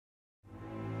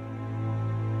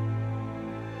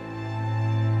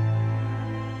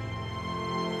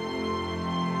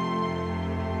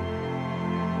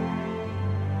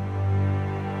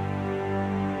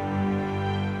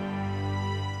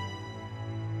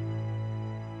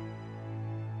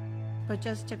but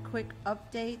just a quick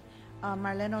update.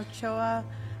 Marlen Ochoa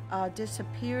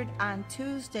disappeared on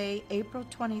Tuesday, April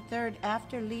 23rd,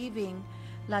 after leaving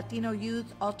Latino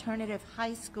Youth Alternative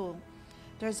High School.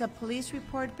 There's a police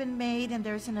report been made and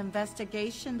there's an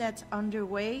investigation that's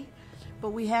underway,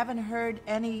 but we haven't heard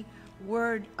any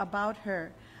word about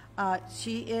her.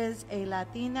 She is a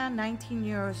Latina, 19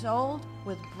 years old,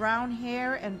 with brown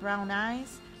hair and brown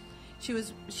eyes.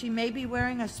 She may be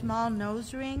wearing a small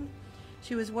nose ring.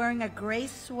 She was wearing a gray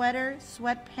sweater,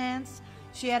 sweatpants.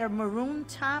 She had a maroon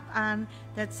top on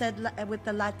that said with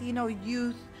the Latino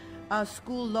Youth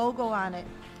School logo on it.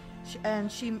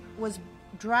 And she was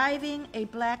driving a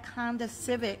black Honda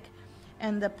Civic,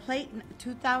 and the plate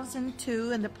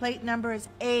 2002, and the plate number is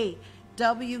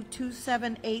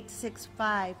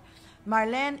AW27865.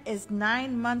 Marlen is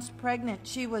 9 months pregnant.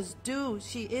 She is due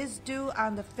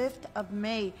on the 5th of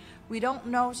May. We don't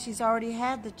know if she's already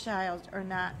had the child or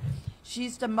not.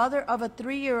 She's the mother of a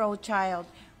 3-year-old child.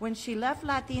 When she left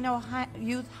Latino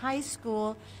Youth High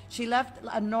School, she left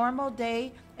a normal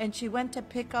day and she went to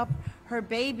pick up her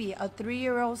baby, a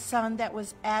 3-year-old son that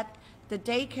was at the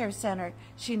daycare center.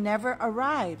 She never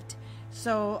arrived.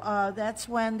 So that's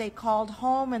when they called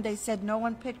home and they said no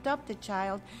one picked up the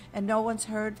child and no one's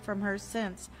heard from her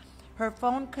since. Her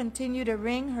phone continued to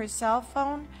ring, her cell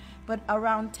phone, but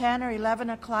around 10 or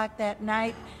 11 o'clock that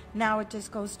night, now it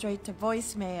just goes straight to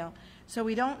voicemail. So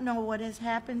we don't know what has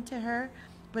happened to her,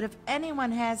 but if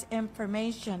anyone has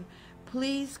information,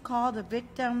 please call the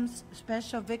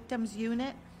Special Victims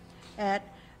Unit at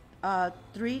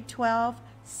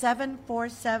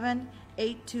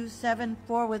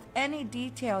 312-747-8274 with any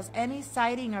details, any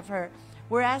sighting of her.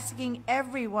 We're asking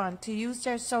everyone to use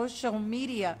their social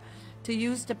media, to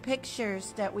use the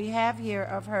pictures that we have here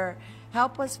of her.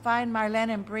 Help us find Marlen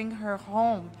and bring her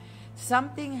home.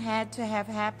 Something had to have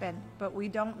happened, but we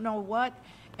don't know what,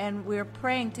 and we're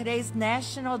praying. Today's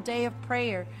National Day of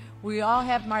Prayer. We all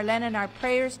have Marlen in our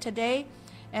prayers today,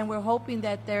 and we're hoping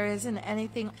that there isn't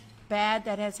anything bad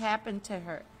that has happened to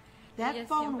her. That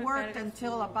phone worked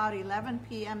until about 11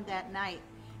 p.m. that night.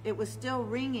 It was still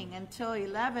ringing until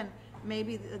 11.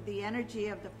 Maybe the energy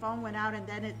of the phone went out and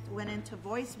then it went into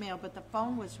voicemail, but the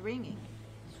phone was ringing.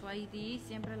 Su ID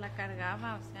siempre la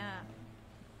cargaba, o sea,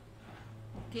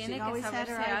 tiene She always que had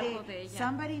her saberse ID. algo de ella.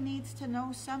 Somebody needs to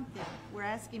know something. We're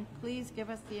asking, please give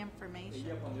us the information.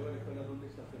 ¿Ella cuando iba a la escuela dónde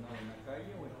estacionaba? ¿En la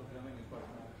calle o en el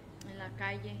parque? En la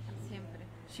calle, siempre.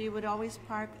 She would always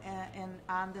park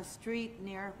on the street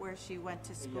near where she went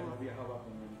to school. Ella no viajaba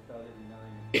con amistades ni nada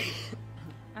en el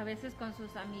A veces con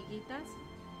sus amiguitas,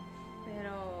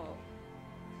 pero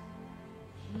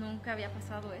nunca había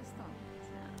pasado esto. O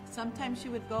sea, Sometimes she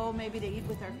would go maybe to eat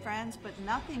with her friends, but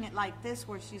nothing like this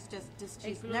where she's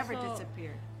never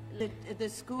disappeared. The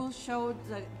school showed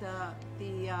the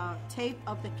tape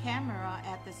of the camera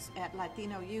at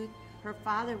Latino Youth. Her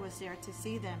father was there to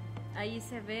see them. ahí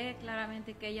se ve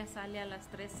claramente que ella sale a las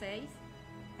 3:06.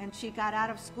 And she got out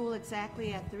of school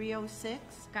exactly at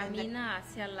 3:06. Camina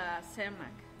hacia la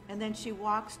CERMAC. And then she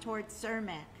walks towards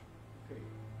Cermak. Okay.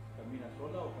 ¿Camina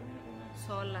sola o camina con alguien?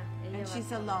 Sola. Ella And va she's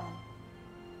sola. alone.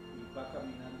 ¿Y va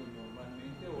caminando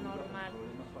normalmente o iba con Normal.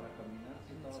 problemas para caminar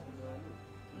si estaba haciendo algo?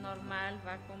 Normal,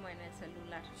 va como en el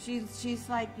celular. She's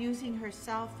like using her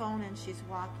cell phone and she's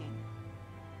walking.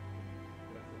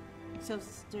 So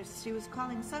she was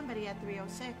calling somebody at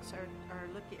 3:06 or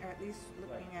at least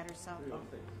looking at her cell phone.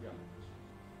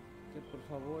 Que por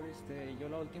favor, yo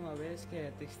la última vez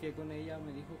que texté con ella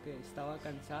me dijo que estaba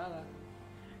cansada.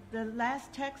 The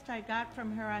last text I got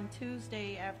from her on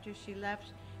Tuesday after she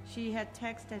left, she had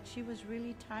texted that she was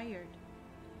really tired.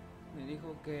 Me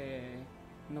dijo que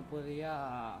no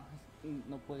podía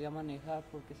manejar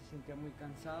porque se sentía muy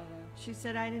cansada. She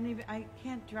said, I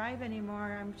can't drive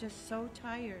anymore. I'm just so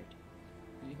tired.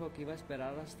 Me dijo que iba a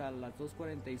esperar hasta las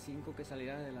 2:45 que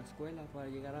saliera de la escuela para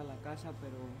llegar a la casa,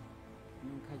 pero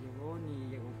nunca llegó ni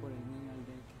llegó por el niño al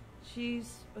daycare. She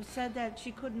said that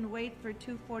she couldn't wait for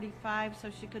 2:45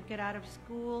 so she could get out of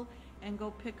school and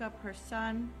go pick up her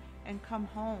son and come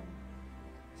home.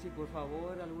 Si por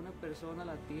favor alguna persona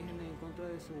la tiene en contra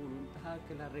de su voluntad,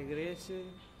 que la regrese.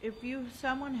 If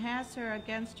someone has her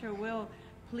against her will,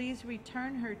 please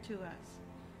return her to us.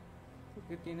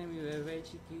 Porque tiene mi bebé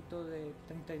chiquito de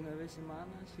 39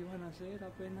 semanas, iba a nacer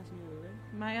apenas mi bebé.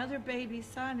 My other baby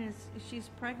son she's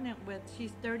pregnant with.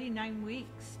 She's 39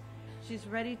 weeks. She's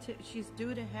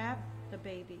due to have the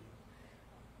baby.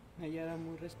 Ella era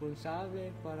muy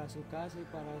responsable para su casa y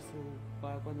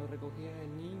para cuando recogía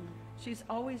el niño. She's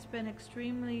always been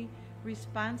extremely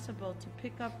responsible to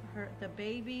pick up the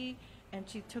baby, and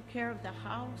she took care of the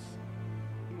house.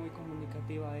 muy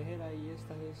comunicativa era y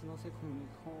esta vez no se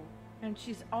comunicó. And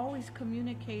she's always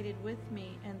communicated with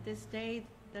me, and this day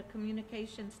the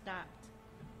communication stopped.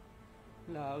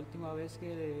 La última vez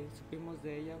que supimos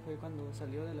de ella fue cuando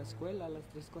salió de la escuela a las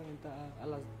 3:40, a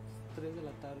las 3 de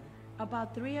la tarde.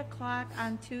 About 3 o'clock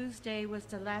on Tuesday was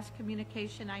the last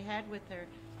communication I had with her.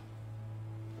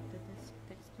 Did this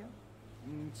text you?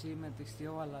 Sí, me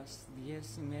texteó a las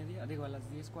 10:30, digo a las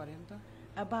 10:40,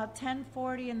 About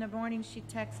 10:40 in the morning, she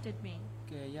texted me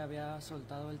que ella había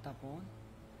soltado el tapón.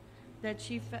 that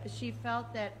she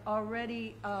felt that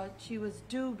already she was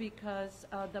due because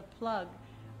the plug,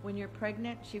 when you're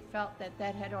pregnant, she felt that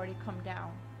that had already come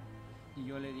down. Y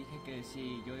yo le dije que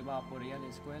si yo iba por ella a la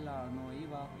escuela o no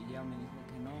iba, y ella me dijo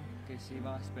que no, que se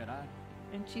iba a esperar.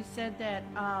 And she said that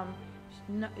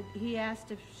he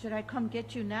asked if should I come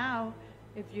get you now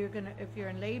if you're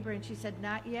in labor, and she said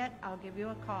not yet. I'll give you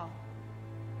a call.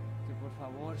 Que por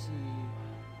favor, si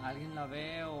alguien la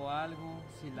ve o algo,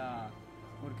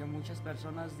 porque muchas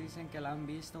personas dicen que la han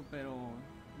visto, pero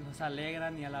los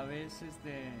alegran y a la vez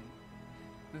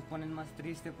nos ponen más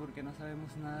triste porque no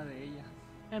sabemos nada de ella.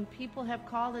 And people have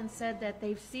called and said that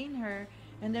they've seen her,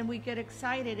 and then we get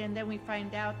excited, and then we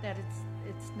find out that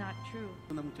it's not true.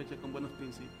 Una muchacha con buenos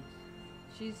principios.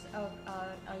 She's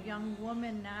a young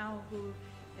woman now who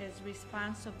is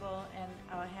responsible and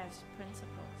has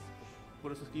principles.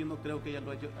 Por eso es que yo no creo que ella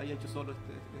lo haya hecho solo.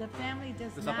 The family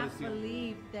does not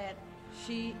believe that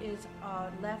she is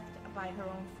left by her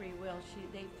own free will.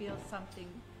 They feel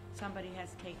somebody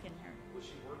has taken her. Was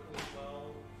she working as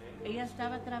well? Ella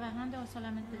estaba trabajando o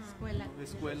solamente escuela?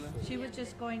 Escuela. She was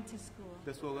just going to school.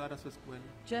 De su hogar a su escuela.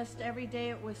 Just every day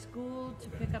it was school to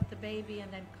pick up the baby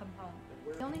and then come home.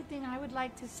 The only thing I would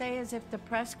like to say is if the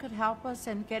press could help us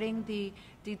in getting the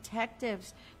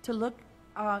detectives to look,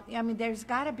 I mean, there's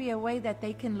got to be a way that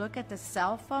they can look at the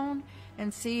cell phone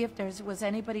and see if was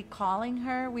anybody calling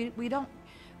her.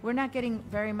 We're not getting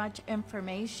very much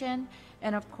information.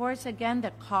 And of course, again,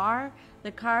 the car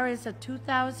is a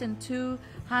 2002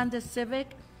 Honda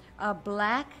Civic,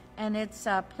 black, and it's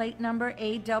plate number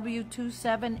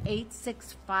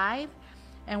AW27865.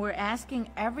 And we're asking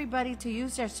everybody to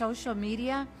use their social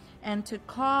media and to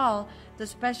call the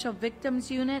Special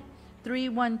Victims Unit,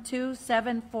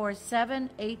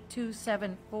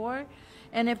 312-747-8274.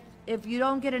 And if you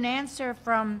don't get an answer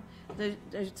from the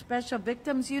Special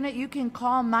Victims Unit, you can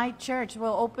call my church.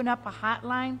 We'll open up a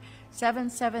hotline,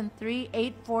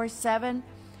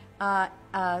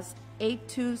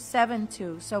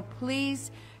 773-847-8272. So please,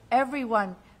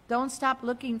 everyone, don't stop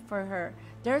looking for her.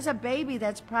 There's a baby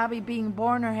that's probably being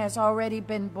born or has already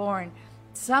been born.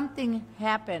 Something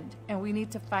happened, and we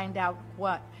need to find out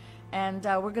what. And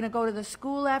we're going to go to the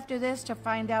school after this to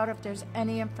find out if there's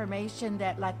any information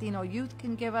that Latino youth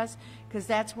can give us, because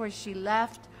that's where she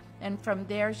left. And from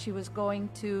there, she was going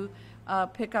to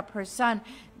pick up her son.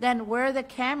 Then where are the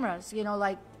cameras,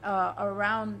 like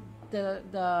around the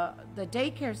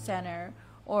daycare center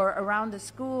or around the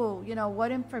school?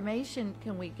 What information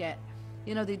can we get?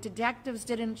 The detectives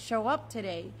didn't show up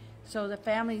today, so the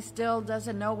family still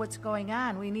doesn't know what's going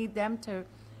on. We need them to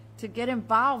get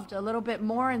involved a little bit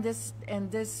more in this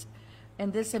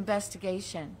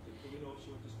investigation. Do we know if she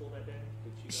went to school that day?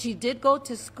 She did go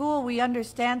to school. We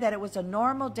understand that it was a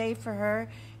normal day for her,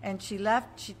 and she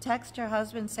left. She texted her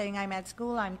husband saying, I'm at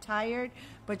school, I'm tired,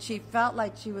 but she felt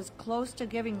like she was close to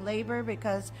giving labor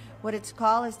because what it's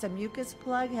called is the mucus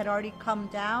plug had already come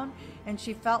down, and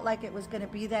she felt like it was going to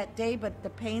be that day, but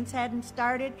the pains hadn't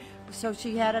started, so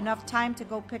she had enough time to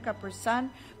go pick up her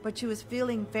son, but she was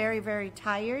feeling very, very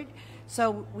tired.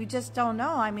 So we just don't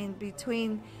know. I mean,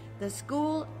 between the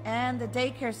school and the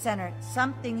daycare center,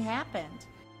 something happened.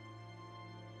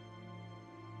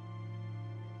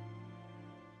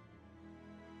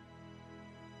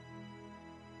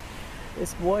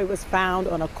 This boy was found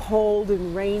on a cold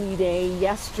and rainy day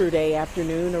yesterday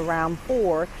afternoon around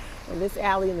 4 in this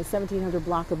alley in the 1700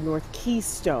 block of North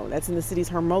Keystone. That's in the city's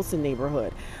Hermosa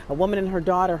neighborhood. A woman and her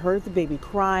daughter heard the baby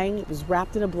crying. It was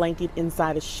wrapped in a blanket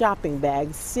inside a shopping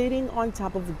bag sitting on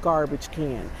top of a garbage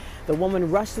can. The woman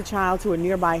rushed the child to a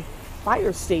nearby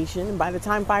fire station, and by the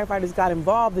time firefighters got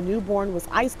involved, the newborn was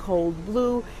ice cold,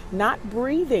 blue, not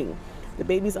breathing. The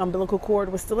baby's umbilical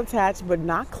cord was still attached but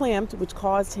not clamped, which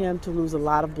caused him to lose a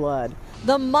lot of blood.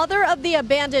 The mother of the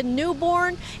abandoned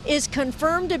newborn is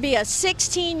confirmed to be a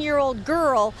 16-year-old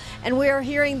girl, and we are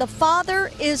hearing the father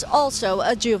is also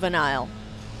a juvenile.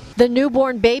 The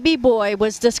newborn baby boy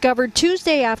was discovered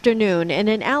Tuesday afternoon in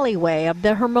an alleyway of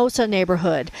the Hermosa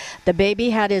neighborhood. The baby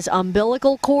had his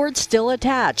umbilical cord still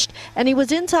attached, and he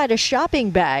was inside a shopping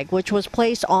bag, which was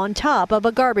placed on top of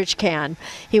a garbage can.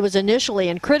 He was initially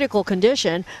in critical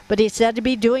condition, but he's said to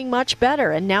be doing much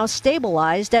better and now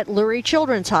stabilized at Lurie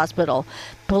Children's Hospital.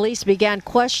 Police began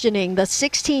questioning the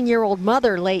 16-year-old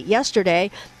mother late yesterday,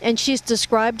 and she's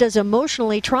described as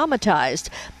emotionally traumatized.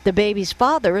 The baby's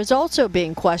father is also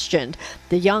being questioned.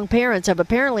 The young parents have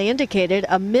apparently indicated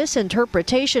a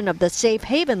misinterpretation of the safe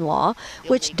haven law,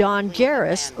 which Don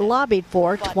Garris lobbied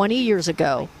for 20 years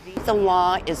ago. The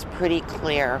law is pretty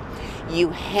clear. You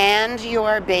hand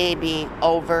your baby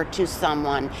over to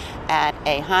someone at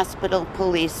a hospital,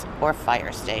 police, or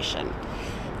fire station.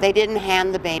 They didn't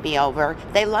hand the baby over.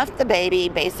 They left the baby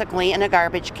basically in a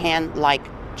garbage can like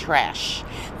trash.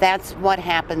 That's what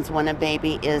happens when a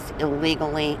baby is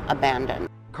illegally abandoned.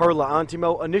 Carla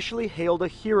Antimo initially hailed a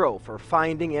hero for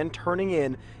finding and turning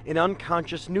in an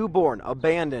unconscious newborn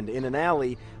abandoned in an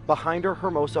alley behind her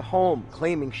Hermosa home,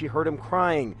 claiming she heard him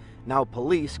crying. Now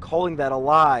police calling that a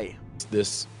lie.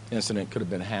 This incident could have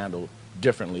been handled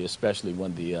differently, especially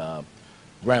when the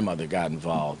grandmother got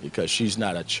involved, because she's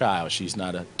not a child, she's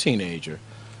not a teenager.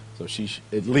 So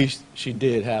at least she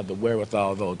did have the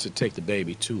wherewithal, though, to take the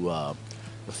baby to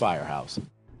the firehouse.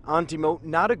 Antimo,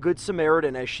 not a good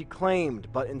Samaritan as she claimed,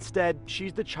 but instead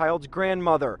she's the child's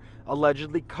grandmother,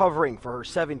 allegedly covering for her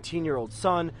 17-year-old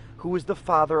son, who is the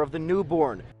father of the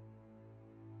newborn.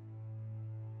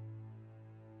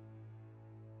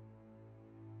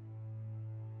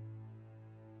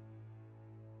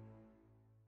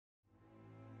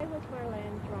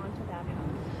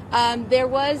 There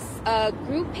was a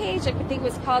group page, I think it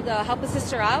was called Help a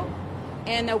Sister Out,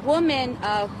 and a woman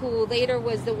who later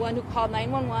was the one who called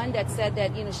 911 that said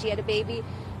that, you know, she had a baby.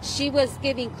 She was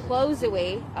giving clothes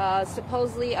away,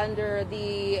 supposedly under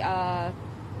the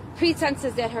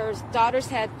pretenses that her daughters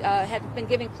had been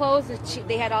given clothes, and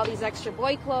they had all these extra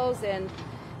boy clothes, and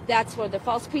that's where the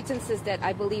false pretenses that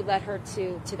I believe led her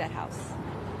to that house.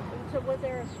 So was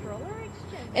there a stroller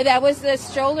exchange? And that was the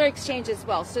stroller exchange as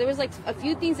well. So there was like a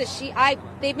few things that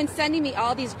they've been sending me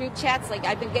all these group chats. Like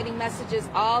I've been getting messages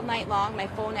all night long. My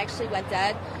phone actually went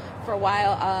dead for a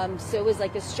while. So it was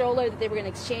like a stroller that they were going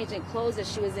to exchange and clothes that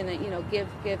she was going to give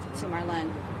to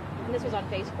Marlen. And this was on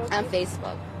Facebook? On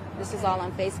Facebook. This was all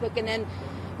on Facebook. And then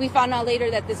we found out later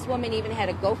that this woman even had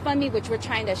a GoFundMe, which we're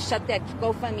trying to shut that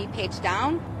GoFundMe page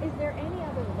down. Is there any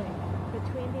other link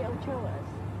between the Ochoas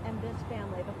and this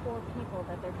family, the 4 people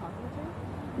that they're talking to?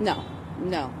 No.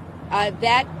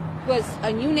 That was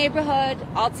a new neighborhood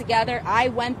altogether. I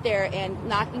went there and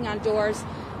knocking on doors,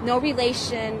 no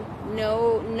relation,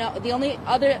 no. The only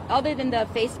other than the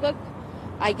Facebook,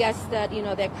 I guess that, you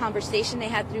know, that conversation they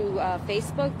had through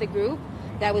Facebook, the group,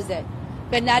 that was it.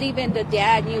 But not even the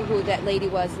dad knew who that lady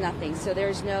was, nothing. So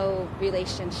there's no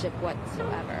relationship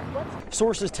whatsoever.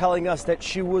 Sources telling us that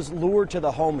she was lured to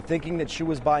the home thinking that she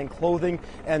was buying clothing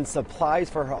and supplies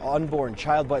for her unborn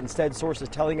child, but instead sources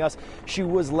telling us she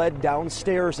was led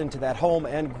downstairs into that home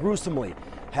and gruesomely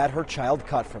had her child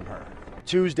cut from her.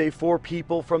 Tuesday, 4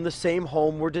 people from the same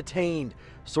home were detained.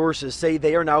 Sources say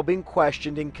they are now being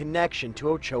questioned in connection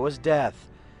to Ochoa's death.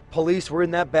 Police were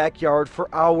in that backyard for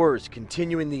hours,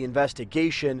 continuing the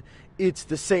investigation. It's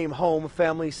the same home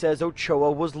family says Ochoa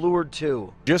was lured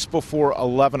to. Just before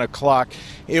 11 o'clock,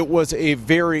 it was a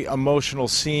very emotional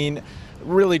scene.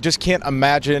 Really just can't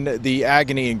imagine the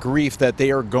agony and grief that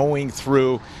they are going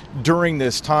through during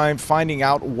this time, finding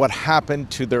out what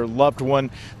happened to their loved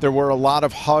one. There were a lot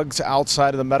of hugs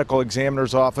outside of the medical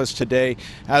examiner's office today,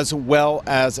 as well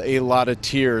as a lot of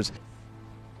tears.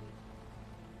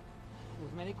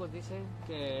 Dicen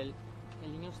que el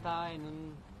niño está en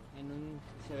un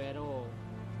severo,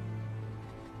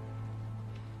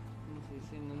 ¿cómo se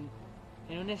dice?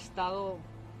 En un estado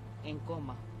en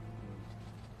coma.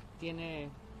 Tiene,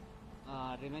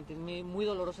 realmente es muy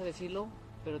doloroso decirlo,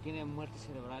 pero tiene muerte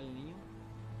cerebral el niño,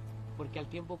 porque al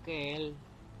tiempo que él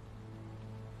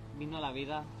vino a la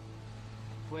vida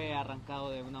fue arrancado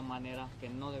de una manera que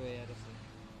no debería de ser.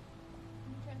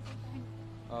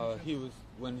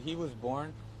 When he was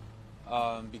born,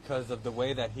 because of the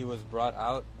way that he was brought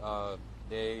out,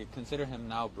 they consider him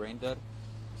now brain dead.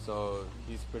 So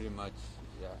he's pretty much,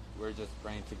 we're just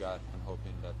praying to God and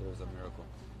hoping that there's a miracle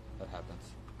that happens.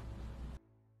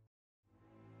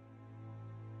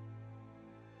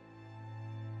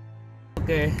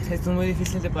 Que esto es muy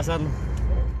difícil de pasarlo.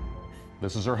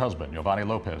 This is her husband, Marlen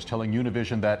Lopez, telling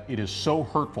Univision that it is so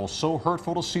hurtful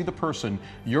to see the person,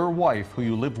 your wife, who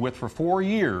you lived with for 4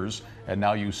 years, and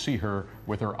now you see her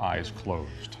with her eyes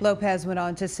closed. Lopez went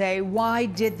on to say, why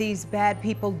did these bad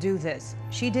people do this?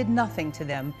 She did nothing to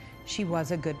them. She was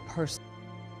a good person.